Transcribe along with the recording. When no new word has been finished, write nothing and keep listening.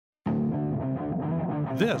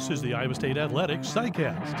This is the Iowa State Athletics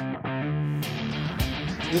SciCast.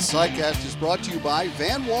 This SciCast is brought to you by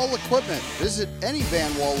Van Wall Equipment. Visit any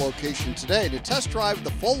Van Wall location today to test drive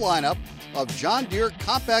the full lineup of John Deere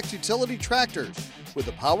compact utility tractors with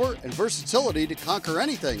the power and versatility to conquer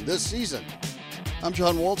anything this season. I'm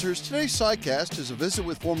John Walters. Today's SciCast is a visit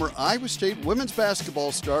with former Iowa State women's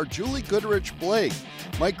basketball star Julie Goodrich Blake.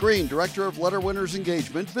 Mike Green, director of Letterwinners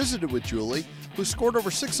Engagement, visited with Julie, who scored over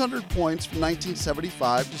 600 points from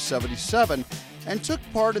 1975 to 77 and took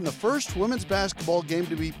part in the first women's basketball game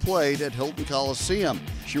to be played at Hilton Coliseum.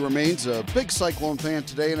 She remains a big Cyclone fan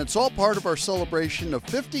today, and it's all part of our celebration of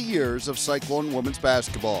 50 years of Cyclone women's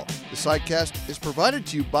basketball. The SciCast is provided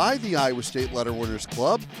to you by the Iowa State Letterwinners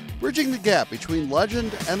Club, bridging the gap between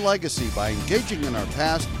legend and legacy by engaging in our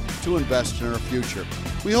past to invest in our future.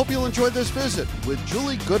 We hope you'll enjoy this visit with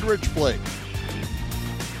Julie Goodrich Blake.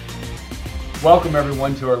 Welcome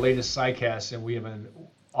everyone to our latest SciCast, and we have an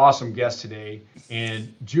awesome guest today,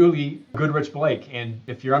 and Julie Goodrich Blake. And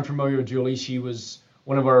if you're unfamiliar with Julie, she was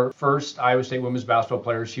one of our first Iowa State women's basketball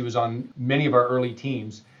players. She was on many of our early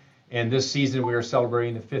teams, and this season we are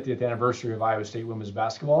celebrating the 50th anniversary of Iowa State women's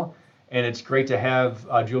basketball. And it's great to have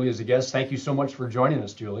Julie as a guest. Thank you so much for joining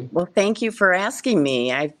us, Julie. Well, thank you for asking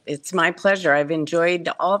me. It's my pleasure. I've enjoyed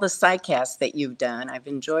all the SciCasts that you've done. I've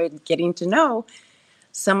enjoyed getting to know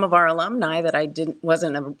some of our alumni that I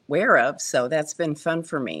wasn't aware of, so that's been fun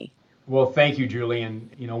for me. Well, thank you, Julie. And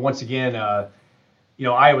once again,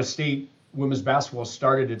 Iowa State women's basketball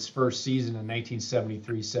started its first season in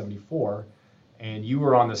 1973-74, and you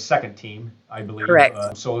were on the second team, I believe.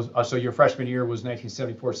 Correct. So your freshman year was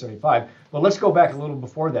 1974-75. Well, let's go back a little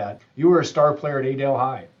before that. You were a star player at Adel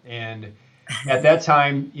High, and at that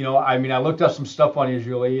time, I looked up some stuff on you,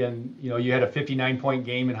 Julie, and you had a 59-point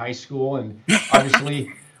game in high school, and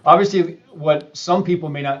obviously, what some people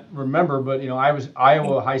may not remember, but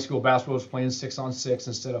Iowa high school basketball was playing 6-on-6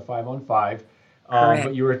 instead of 5-on-5.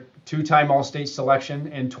 But you were two-time All-State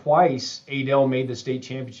selection, and twice Adel made the state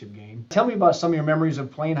championship game. Tell me about some of your memories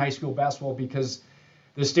of playing high school basketball, because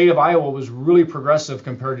the state of Iowa was really progressive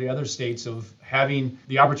compared to the other states of having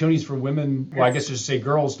the opportunities for women, well, I guess I should say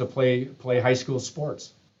girls, to play high school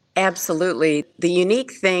sports. Absolutely. The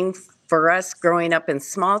unique thing for us growing up in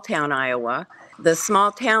small town Iowa, the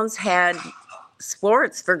small towns had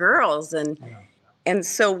sports for girls. And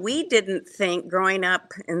so we didn't think, growing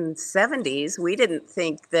up in the 70s, we didn't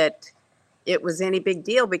think that it was any big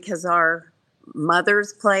deal because our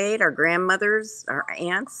mothers played, our grandmothers, our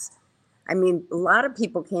aunts. I mean, a lot of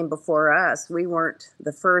people came before us. We weren't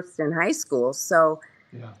the first in high school. So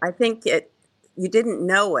yeah. I think you didn't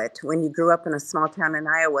know it when you grew up in a small town in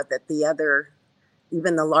Iowa that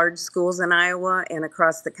even the large schools in Iowa and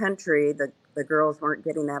across the country, the girls weren't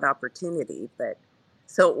getting that opportunity. But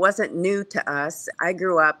so it wasn't new to us. I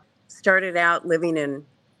started out living in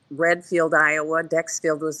Redfield, Iowa.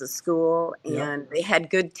 Dexfield was the school, and they had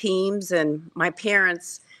good teams. And my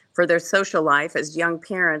parents, for their social life as young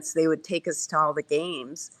parents, they would take us to all the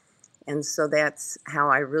games. And so that's how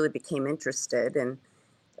I really became interested. And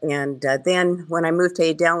then when I moved to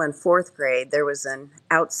Adel in fourth grade, there was an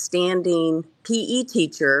outstanding PE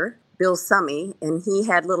teacher, Bill Summy, and he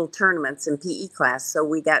had little tournaments in PE class. So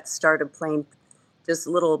we got started playing just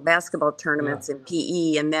little basketball tournaments in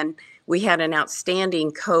PE. And then we had an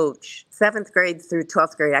outstanding coach. 7th grade through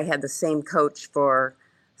 12th grade, I had the same coach for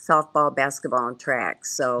softball, basketball, and track.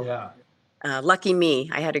 So lucky me,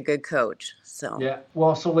 I had a good coach. So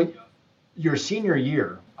so your senior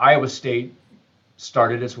year, Iowa State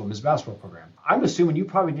started its women's basketball program. I'm assuming you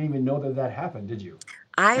probably didn't even know that happened, did you?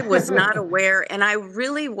 I was not aware, and I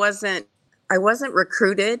really wasn't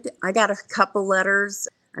recruited. I got a couple letters.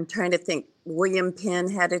 I'm trying to think. William Penn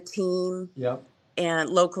had a team. Yep. And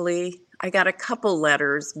locally, I got a couple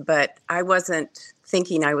letters, but I wasn't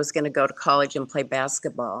thinking I was going to go to college and play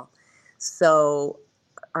basketball. So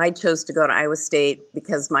I chose to go to Iowa State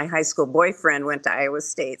because my high school boyfriend went to Iowa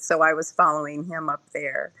State. So I was following him up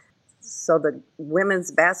there. So the women's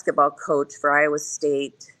basketball coach for Iowa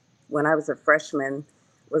State when I was a freshman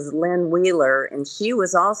was Lynn Wheeler, and she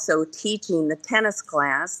was also teaching the tennis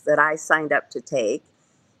class that I signed up to take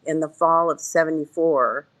in the fall of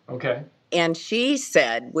 74. Okay. And she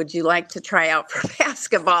said, "Would you like to try out for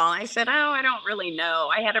basketball?" I said, "Oh, I don't really know."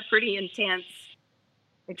 I had a pretty intense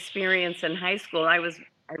experience in high school.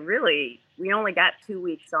 We only got 2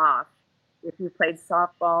 weeks off. If you played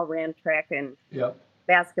softball, ran track, and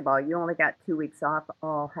basketball, you only got 2 weeks off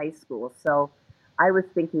all high school. So I was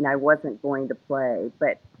thinking I wasn't going to play,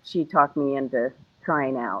 but she talked me into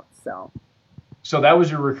trying out. So that was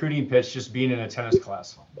your recruiting pitch, just being in a tennis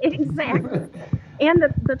class. Exactly. And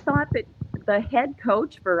the thought that the head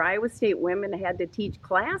coach for Iowa State women had to teach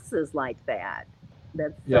classes like that.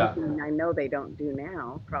 That's Yeah. something I know they don't do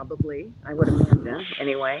now, probably. I would imagine,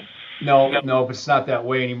 anyway. No, but it's not that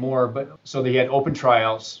way anymore. But so they had open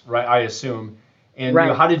tryouts, right? I assume. And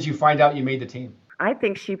Right. how did you find out you made the team? I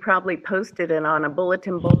think she probably posted it on a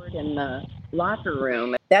bulletin board in the locker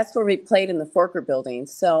room. That's where we played in the Forker building.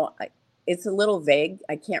 So it's a little vague.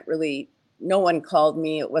 I can't really, no one called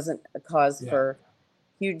me. It wasn't a cause for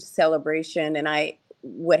huge celebration. And I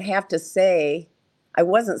would have to say, I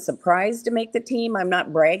wasn't surprised to make the team. I'm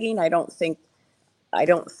not bragging. I don't think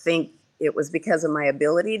it was because of my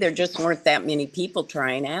ability. There just weren't that many people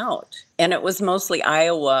trying out. And it was mostly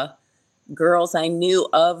Iowa girls. I knew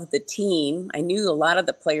of the team. I knew a lot of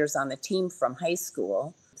the players on the team from high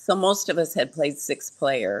school. So most of us had played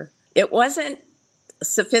 6-player. It wasn't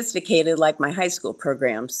sophisticated like my high school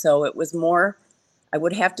program. So it was more, I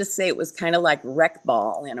would have to say it was kind of like rec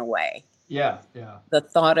ball in a way. Yeah. The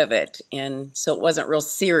thought of it. And so it wasn't real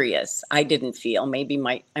serious. I didn't feel.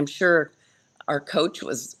 I'm sure our coach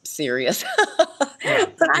was serious.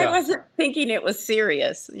 But I wasn't thinking it was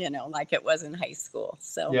serious, like it was in high school.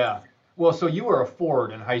 So yeah. Well, so you were a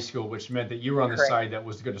forward in high school, which meant that you were on the side that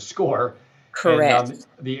was going to score. Correct. And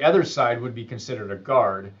the other side would be considered a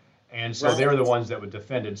guard. And so they were the ones that would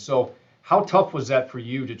defend it. So how tough was that for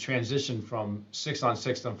you to transition from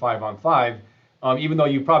 6-on-6 to 5-on-5, even though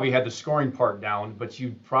you probably had the scoring part down, but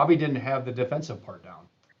you probably didn't have the defensive part down?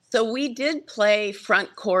 So we did play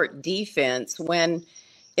front court defense when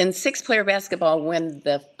in 6-player basketball, when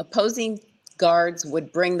the opposing guards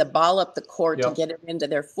would bring the ball up the court to get it into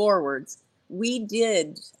their forwards.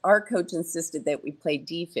 Our coach insisted that we play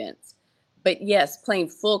defense. But yes, playing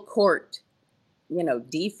full court,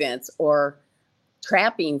 defense or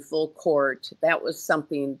trapping full court, that was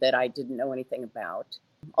something that I didn't know anything about.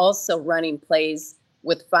 Also running plays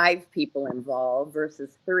with 5 people involved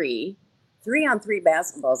versus 3. 3-on-3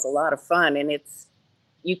 basketball is a lot of fun, and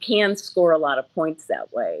you can score a lot of points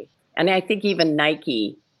that way. And I think even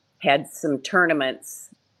Nike had some tournaments,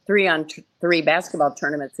 3-on-3 basketball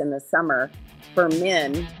tournaments in the summer for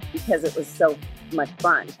men because it was so much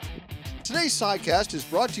fun. Today's sidecast is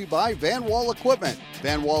brought to you by Van Wall Equipment.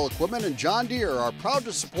 Van Wall Equipment and John Deere are proud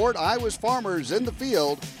to support Iowa's farmers in the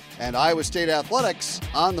field and Iowa State athletics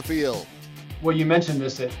on the field. Well, you mentioned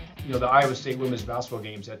this that the Iowa State women's basketball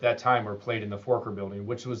games at that time were played in the Forker building,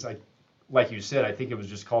 which was like you said, I think it was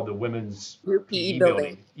just called the women's UPE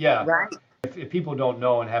building. Yeah. Right. If people don't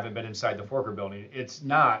know and haven't been inside the Forker building, it's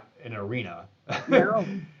not an arena. No.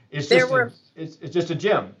 It's just a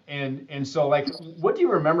gym. And so what do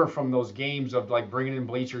you remember from those games of bringing in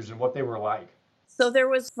bleachers and what they were like? So there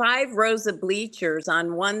was 5 rows of bleachers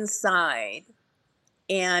on one side,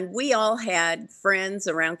 and we all had friends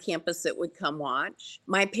around campus that would come watch.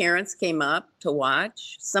 My parents came up to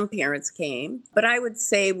watch. Some parents came, but I would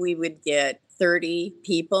say we would get 30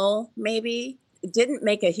 people maybe. It didn't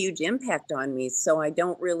make a huge impact on me, so I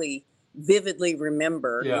don't really vividly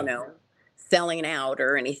remember, selling out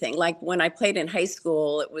or anything. Like when I played in high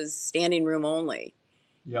school, it was standing room only,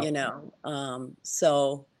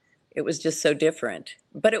 so it was just so different.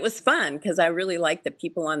 But it was fun because I really liked the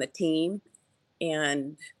people on the team.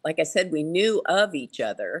 And like I said, we knew of each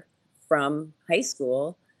other from high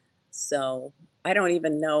school. So I don't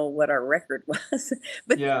even know what our record was.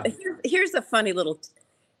 But here's a funny little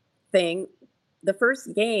thing. The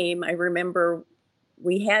first game, I remember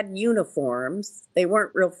we had uniforms. They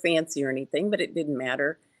weren't real fancy or anything, but it didn't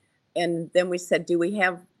matter. And then we said, do we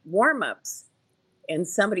have warm-ups? And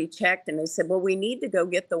somebody checked and they said, well, we need to go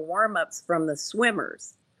get the warm-ups from the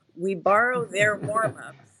swimmers. We borrow their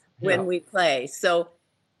warm-ups when we play. So,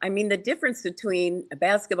 the difference between a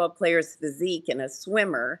basketball player's physique and a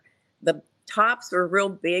swimmer, the tops were real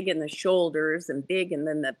big in the shoulders and big, and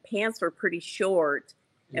then the pants were pretty short.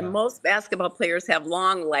 And most basketball players have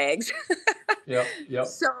long legs. Yep.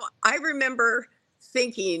 So I remember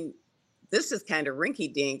thinking, this is kind of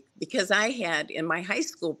rinky-dink, because I had, in my high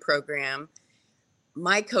school program,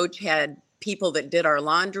 my coach had people that did our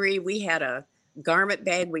laundry. We had a garment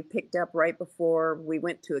bag we picked up right before we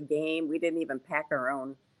went to a game. We didn't even pack our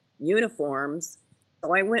own uniforms.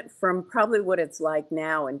 So I went from probably what it's like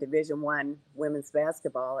now in Division I women's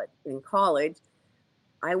basketball in college.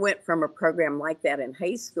 I went from a program like that in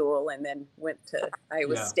high school and then went to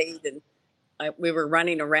Iowa State, and we were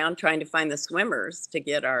running around trying to find the swimmers to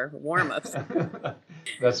get our warm-ups.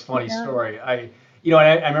 That's a funny story. I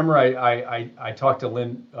remember I talked to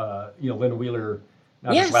Lynn, Lynn Wheeler,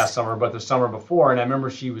 not this last summer, but the summer before, and I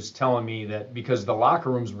remember she was telling me that because the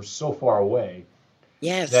locker rooms were so far away,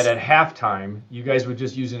 that at halftime you guys would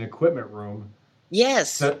just use an equipment room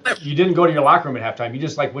Yes. So you didn't go to your locker room at halftime. You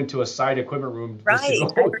just like went to a side equipment room just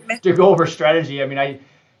Right. to go over strategy. I mean,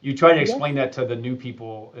 you try to Yes. explain that to the new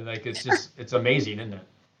people, and like it's amazing, isn't it?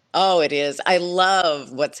 Oh, it is. I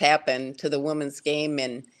love what's happened to the women's game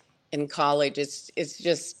in college. It's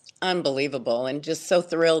just unbelievable, and just so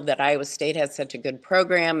thrilled that Iowa State has such a good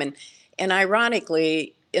program. And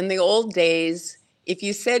ironically, in the old days, if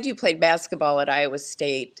you said you played basketball at Iowa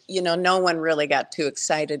State, no one really got too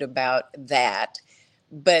excited about that.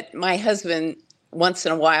 But my husband once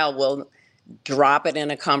in a while will drop it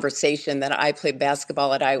in a conversation that I played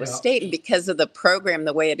basketball at Iowa Yeah. State. And because of the program,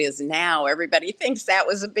 the way it is now, everybody thinks that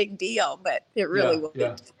was a big deal, but it really wasn't.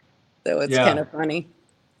 Yeah. So it's Yeah. kind of funny.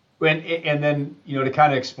 And then, to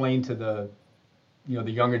kind of explain to the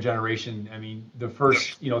younger generation, I mean, the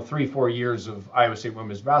first, 3-4 years of Iowa State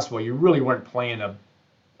women's basketball, you really weren't playing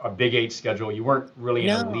a Big 8 schedule. You weren't really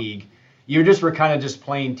in a No. league. You were kind of just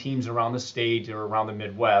playing teams around the state or around the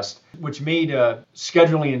Midwest, which made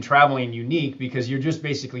scheduling and traveling unique because you're just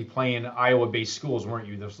basically playing Iowa-based schools, weren't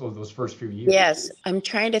you, those first few years? Yes, I'm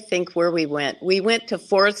trying to think where we went. We went to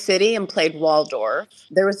Forest City and played Waldorf.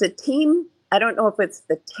 There was a team, I don't know if it's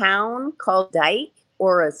the town called Dike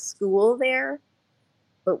or a school there,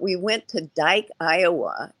 but we went to Dike,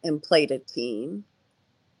 Iowa and played a team.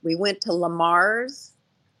 We went to Lamar's.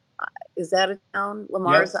 Is that a town?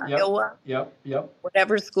 Lamar's, Yep. Iowa? Yep.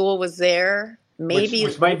 Whatever school was there. Maybe.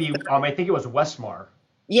 Which might be, I think it was Westmar.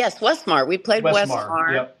 Yes, Westmar. We played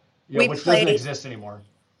Westmar. Yep. Yeah, We which played- doesn't exist anymore.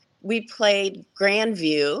 We played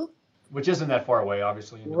Grandview. Which isn't that far away,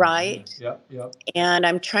 obviously. Right. Yep. And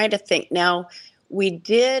I'm trying to think now.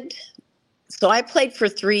 So I played for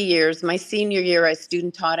 3 years. My senior year, I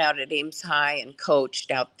student taught out at Ames High and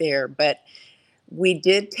coached out there. But we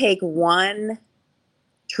did take one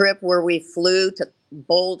trip where we flew to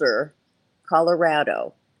Boulder,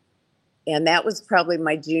 Colorado. And that was probably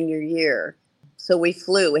my junior year. So we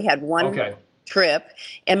had one trip.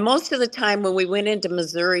 And most of the time when we went into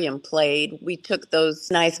Missouri and played, we took those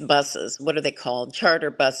nice buses. What are they called?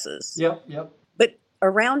 Charter buses. Yep. But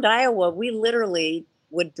around Iowa, we literally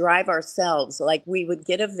would drive ourselves. Like we would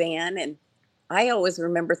get a van, and I always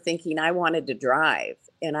remember thinking I wanted to drive.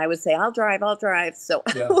 And I would say, I'll drive. So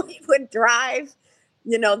we would drive,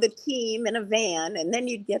 the team in a van, and then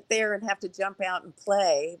you'd get there and have to jump out and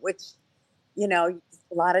play, which, a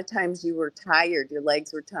lot of times you were tired. Your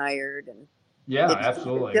legs were tired. And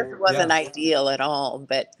absolutely. It just wasn't ideal at all.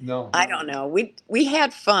 But no, I don't know. We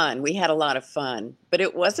had fun. We had a lot of fun, but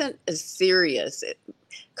it wasn't as serious.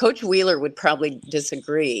 Coach Wheeler would probably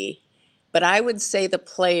disagree, but I would say the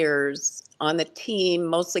players on the team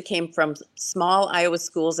mostly came from small Iowa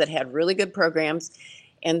schools that had really good programs.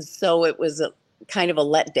 And so it was kind of a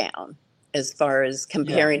letdown as far as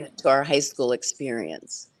comparing it to our high school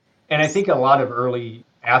experience. And I think a lot of early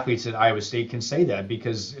athletes at Iowa State can say that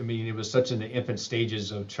because, I mean, it was such in the infant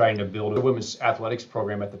stages of trying to build a women's athletics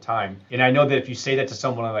program at the time. And I know that if you say that to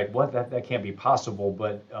someone, I'm like, what? That can't be possible.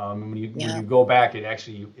 But when you go back, it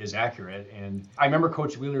actually is accurate. And I remember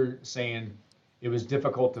Coach Wheeler saying it was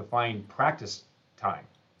difficult to find practice time.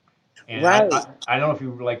 And I don't know if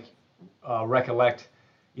you recollect,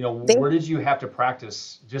 where did you have to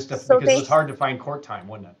practice because it was hard to find court time,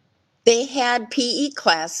 wasn't it? They had PE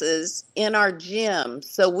classes in our gym.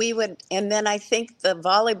 So we would, and then I think the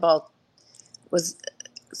volleyball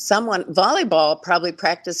probably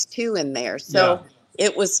practiced too in there. So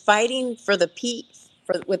it was fighting for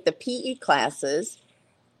with the PE classes.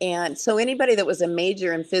 And so anybody that was a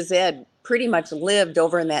major in phys ed pretty much lived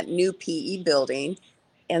over in that new PE building.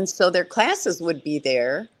 And so their classes would be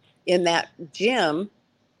there in that gym.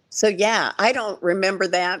 So, I don't remember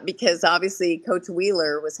that because obviously Coach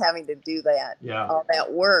Wheeler was having to do that, all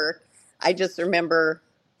that work. I just remember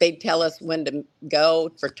they'd tell us when to go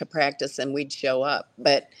to practice and we'd show up.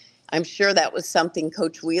 But I'm sure that was something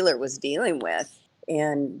Coach Wheeler was dealing with,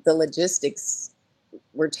 and the logistics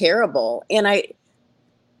were terrible. And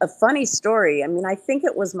a funny story, I mean, I think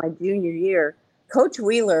it was my junior year, Coach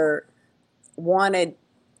Wheeler wanted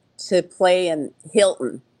to play in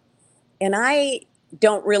Hilton. And I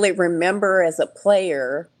don't really remember as a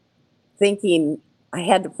player thinking I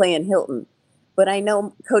had to play in Hilton. But I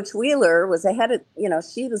know Coach Wheeler was ahead of,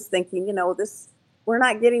 she was thinking, we're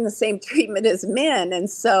not getting the same treatment as men. And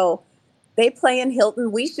so they play in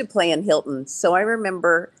Hilton. We should play in Hilton. So I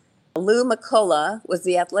remember Lou McCullough was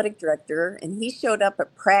the athletic director, and he showed up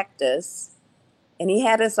at practice, and he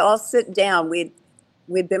had us all sit down.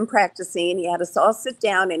 We'd been practicing. He had us all sit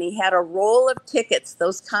down, and he had a roll of tickets,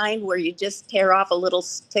 those kind where you just tear off a little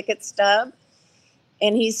ticket stub.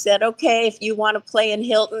 And he said, okay, if you want to play in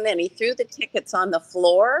Hilton, and he threw the tickets on the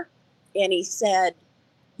floor. and he said,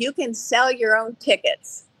 "You can sell your own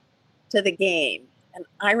tickets to the game." And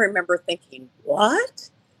I remember thinking, what?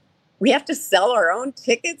 We have to sell our own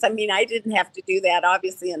tickets? I mean, I didn't have to do that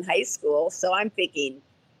obviously in high school. So I'm thinking,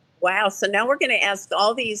 wow, so now we're going to ask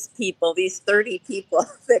all these people, these 30 people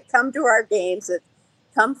that come to our games, that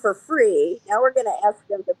come for free. Now we're going to ask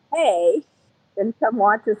them to pay and come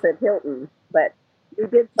watch us at Hilton. But we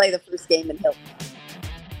did play the first game in Hilton.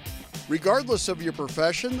 Regardless of your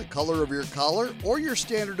profession, the color of your collar, or your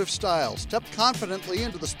standard of style, step confidently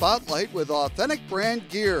into the spotlight with authentic brand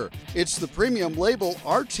gear. It's the premium label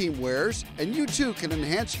our team wears, and you too can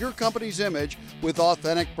enhance your company's image with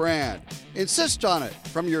authentic brand. Insist on it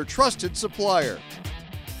from your trusted supplier.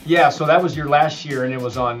 Yeah, so that was your last year, and it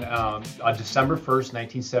was on December 1st,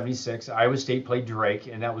 1976. Iowa State played Drake,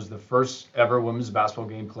 and that was the first ever women's basketball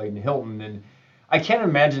game played in Hilton. And I can't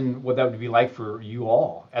imagine what that would be like for you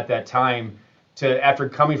all at that time, to after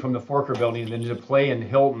coming from the Forker building and then to play in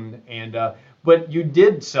Hilton. And but you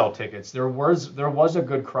did sell tickets. There was a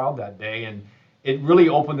good crowd that day, and it really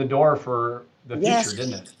opened the door for the future,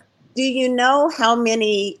 didn't it? Do you know how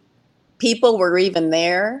many people were even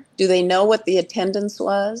there? Do they know what the attendance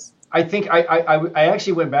was? I think I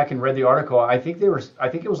actually went back and read the article. I think it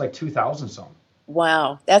was like 2,000 something.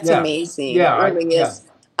 Wow, that's amazing. Yeah, it really is.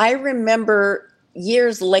 I remember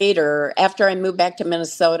years later, after I moved back to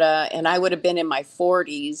Minnesota, and I would have been in my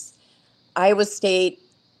 40s, Iowa State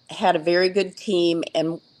had a very good team,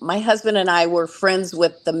 and my husband and I were friends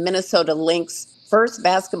with the Minnesota Lynx first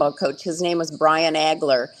basketball coach. His name was Brian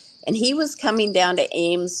Agler, and he was coming down to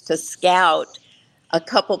Ames to scout a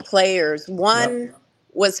couple players. One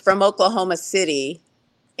was from Oklahoma City,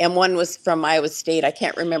 and one was from Iowa State. I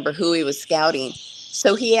can't remember who he was scouting.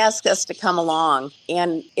 So he asked us to come along,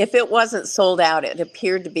 and if it wasn't sold out, it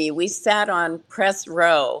appeared to be. We sat on press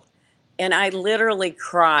row, and I literally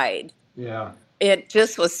cried. Yeah. It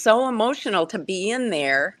just was so emotional to be in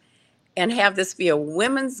there and have this be a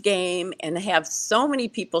women's game and have so many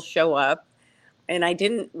people show up. And I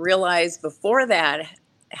didn't realize before that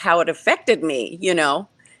how it affected me,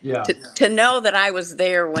 Yeah. To know that I was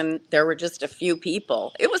there when there were just a few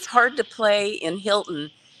people. It was hard to play in Hilton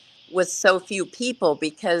with so few people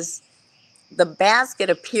because the basket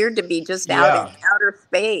appeared to be just out in outer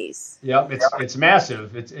space. Yep, it's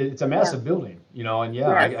massive. It's a massive building, and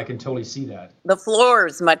I can totally see that. The floor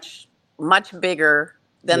is much bigger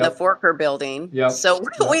than the Forker building. Yep. So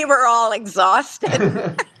we were all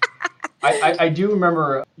exhausted. I do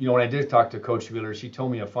remember, when I did talk to Coach Wheeler, she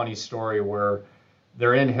told me a funny story where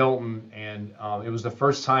they're in Hilton, and it was the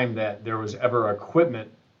first time that there was ever equipment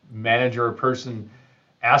manager or person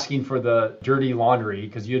asking for the dirty laundry,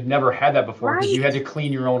 because you had never had that before, because you had to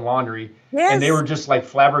clean your own laundry. Yes. And they were just like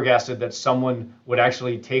flabbergasted that someone would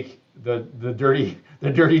actually take the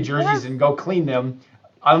dirty jerseys and go clean them.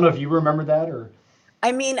 I don't know if you remember that, or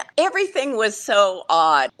I mean, everything was so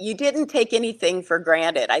odd. You didn't take anything for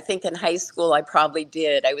granted. I think in high school I probably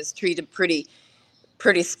did. I was treated pretty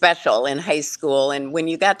special in high school. And when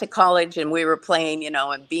you got to college and we were playing,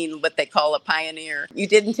 and being what they call a pioneer, you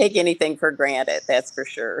didn't take anything for granted. That's for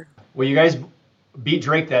sure. Well, you guys beat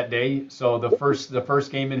Drake that day. So the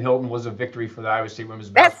first game in Hilton was a victory for the Iowa State women's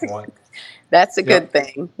basketball. That's a good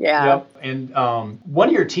thing. Yeah. Yep. And one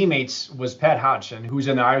of your teammates was Pat Hodgson, who's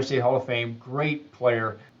in the Iowa State Hall of Fame. Great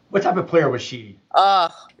player. What type of player was she?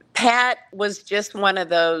 Pat was just one of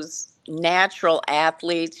those natural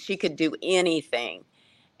athletes. She could do anything.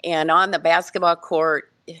 And on the basketball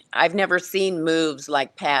court, I've never seen moves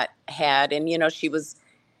like Pat had. And, she was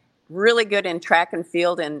really good in track and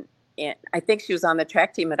field. And I think she was on the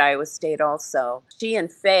track team at Iowa State also. She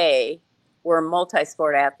and Faye were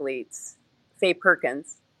multi-sport athletes, Faye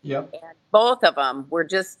Perkins. Yep. And both of them were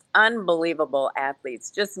just unbelievable athletes,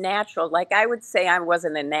 just natural. Like I would say I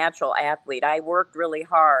wasn't a natural athlete. I worked really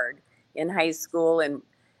hard in high school and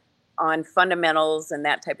on fundamentals and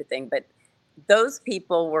that type of thing. But those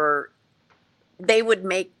people they would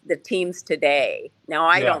make the teams today. Now,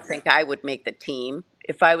 I don't think I would make the team.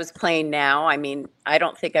 If I was playing now, I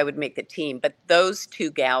don't think I would make the team, but those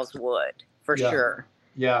two gals would, for sure.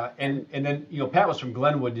 Yeah, and then, Pat was from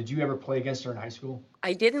Glenwood. Did you ever play against her in high school?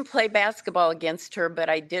 I didn't play basketball against her, but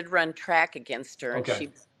I did run track against her, and she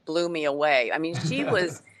blew me away. She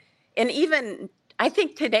was, and even, I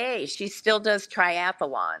think today, she still does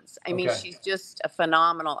triathlons. She's just a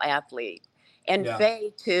phenomenal athlete. And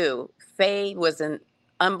Faye, too. Faye was an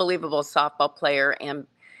unbelievable softball player, and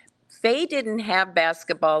Faye didn't have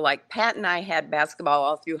basketball like Pat and I had basketball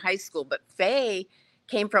all through high school, but Faye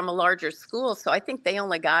came from a larger school, so I think they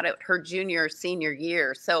only got it her junior or senior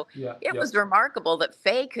year. So it was remarkable that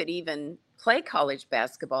Faye could even play college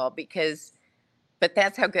basketball but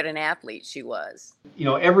that's how good an athlete she was.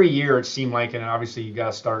 Every year it seemed like, and obviously you got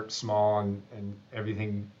to start small and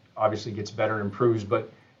everything obviously gets better and improves,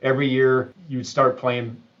 but every year you'd start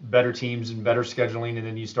playing better teams and better scheduling, and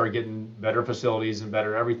then you start getting better facilities and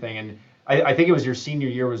better everything. And I think it was your senior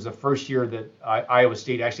year was the first year that Iowa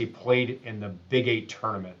State actually played in the Big 8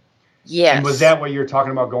 tournament. Yes. And was that what you're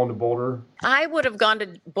talking about, going to Boulder? I would have gone to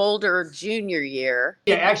Boulder junior year.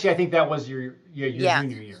 Yeah, actually, I think that was your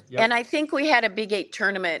junior year. Yep. And I think we had a Big 8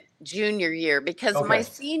 tournament junior year because my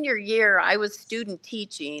senior year, I was student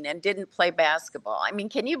teaching and didn't play basketball. I mean,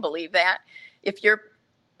 can you believe that? If you're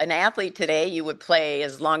an athlete today, you would play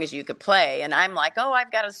as long as you could play. And I'm like, oh,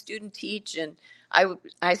 I've got a student teach. And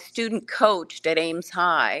I student coached at Ames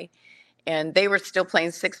High. And they were still playing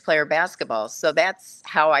 6-player basketball. So that's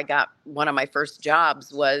how I got one of my first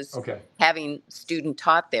jobs was having student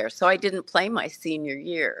taught there. So I didn't play my senior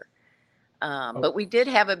year. But we did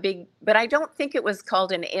have but I don't think it was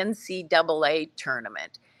called an NCAA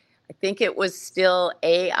tournament. I think it was still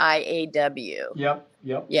AIAW. Yep.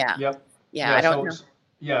 Yeah, I don't know.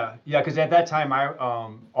 Yeah, because at that time,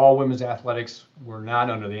 all women's athletics were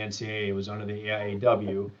not under the NCAA. It was under the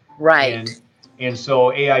AIAW. Right. And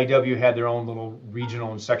so AIW had their own little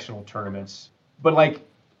regional and sectional tournaments. But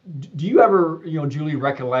do you ever, Julie,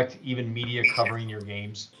 recollect even media covering your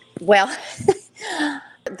games? Well,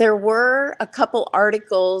 there were a couple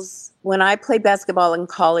articles when I played basketball in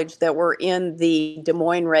college that were in the Des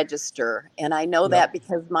Moines Register. And I know that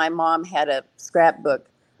because my mom had a scrapbook.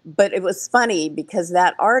 But it was funny because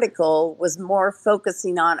that article was more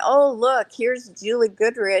focusing on, oh, look, here's Julie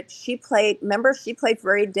Goodrich. She played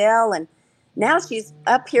for Adele, and now she's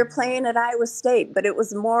up here playing at Iowa State. But it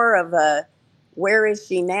was more of a, where is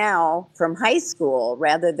she now from high school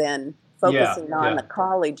rather than focusing on the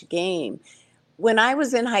college game. When I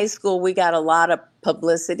was in high school, we got a lot of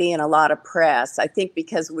publicity and a lot of press, I think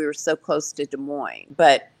because we were so close to Des Moines.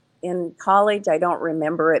 But in college, I don't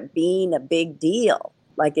remember it being a big deal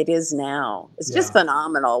like it is now. It's just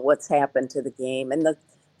phenomenal what's happened to the game. And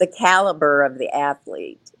the caliber of the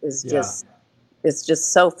athlete is just... It's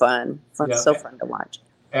just so fun so fun to watch.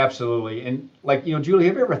 Absolutely. And Julie,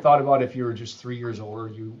 have you ever thought about if you were just 3 years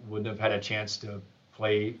older, you wouldn't have had a chance to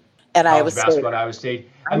play at college basketball at Iowa State?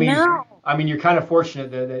 I mean, you're kind of fortunate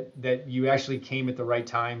that you actually came at the right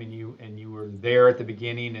time and you were there at the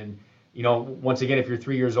beginning. And, once again, if you're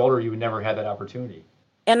 3 years older, you would never have that opportunity.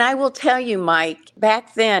 And I will tell you, Mike,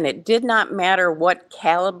 back then, it did not matter what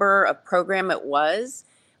caliber of program it was.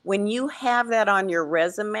 When you have that on your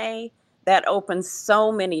resume, that opens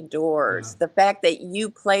so many doors. The fact that you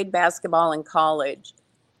played basketball in college,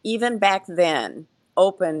 even back then,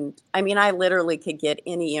 opened, I literally could get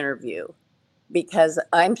any interview because of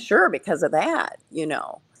that,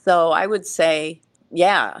 So I would say,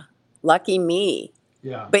 lucky me.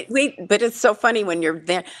 Yeah. But it's so funny when you're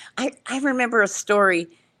there. I remember a story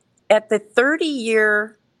at the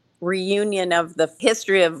 30-year reunion of the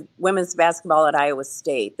history of women's basketball at Iowa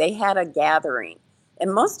State. They had a gathering.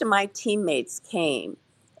 And most of my teammates came,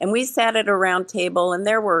 and we sat at a round table, and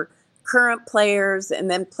there were current players and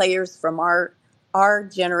then players from our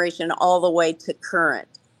generation all the way to current.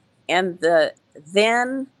 And the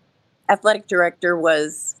then athletic director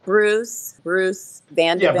was Bruce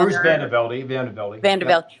Vandevelde. Yeah, Bruce Vandevelde.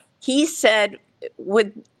 Yep. He said,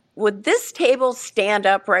 would this table stand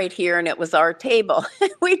up right here? And it was our table.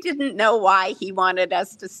 We didn't know why he wanted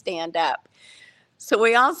us to stand up. So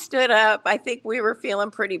we all stood up. I think we were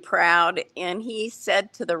feeling pretty proud. And he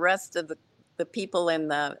said to the rest of the people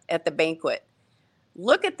at the banquet,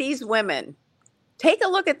 look at these women. Take a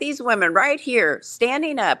look at these women right here,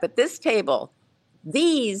 standing up at this table.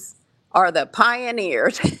 These are the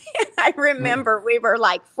pioneers. I remember we were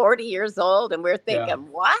like 40 years old and we're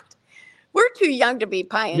thinking, what? We're too young to be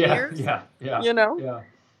pioneers. Yeah. Yeah.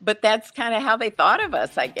 But that's kind of how they thought of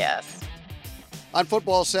us, I guess. On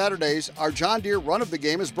Football Saturdays, our John Deere Run of the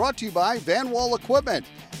Game is brought to you by Van Wall Equipment.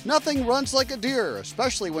 Nothing runs like a Deere,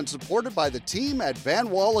 especially when supported by the team at Van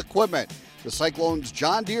Wall Equipment, the Cyclones'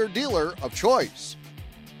 John Deere dealer of choice.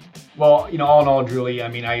 Well, all in all, Julie,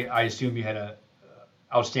 I assume you had a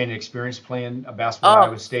outstanding experience playing basketball at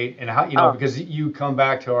Iowa State, and how because you come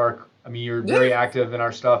back to you're very active in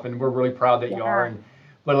our stuff, and we're really proud that you are.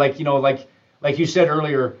 But like you said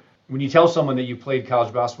earlier, when you tell someone that you played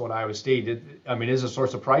college basketball at Iowa State, it is a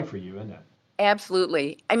source of pride for you, isn't it?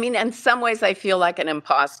 Absolutely. In some ways, I feel like an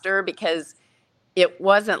imposter because it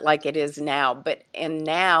wasn't like it is now. And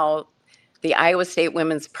now the Iowa State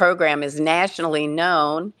women's program is nationally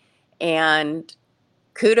known, and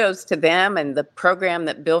kudos to them and the program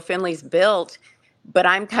that Bill Finley's built. but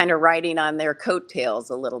I'm kind of riding on their coattails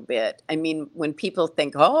a little bit. I mean, when people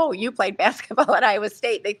think, oh, you played basketball at Iowa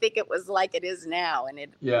State, they think it was like it is now, and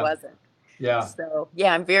it wasn't. Yeah. So,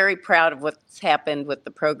 yeah, I'm very proud of what's happened with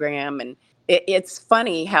the program. And it's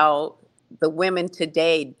funny how the women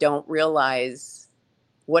today don't realize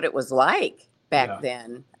what it was like back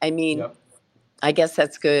then. I mean, I guess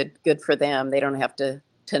that's good for them. They don't have to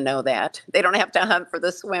know that. They don't have to hunt for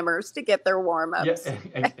the swimmers to get their warm-ups.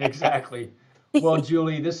 Yeah, exactly. Well,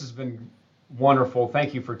 Julie, this has been wonderful.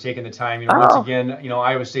 Thank you for taking the time. Once again,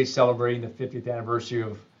 Iowa State's celebrating the 50th anniversary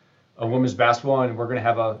of women's basketball, and we're going to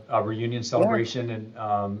have a reunion celebration,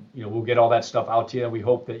 and we'll get all that stuff out to you. We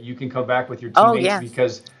hope that you can come back with your teammates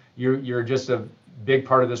because you're just a big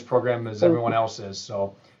part of this program as everyone else is.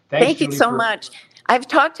 So thank you so much. I've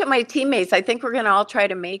talked to my teammates. I think we're going to all try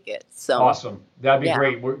to make it. So awesome. That'd be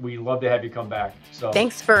great. We'd love to have you come back. So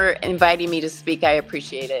thanks for inviting me to speak. I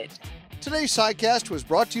appreciate it. Today's sidecast was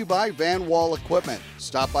brought to you by Van Wall Equipment.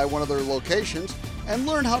 Stop by one of their locations and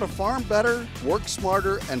learn how to farm better, work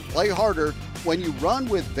smarter, and play harder when you run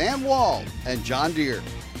with Van Wall and John Deere.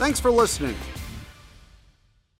 Thanks for listening.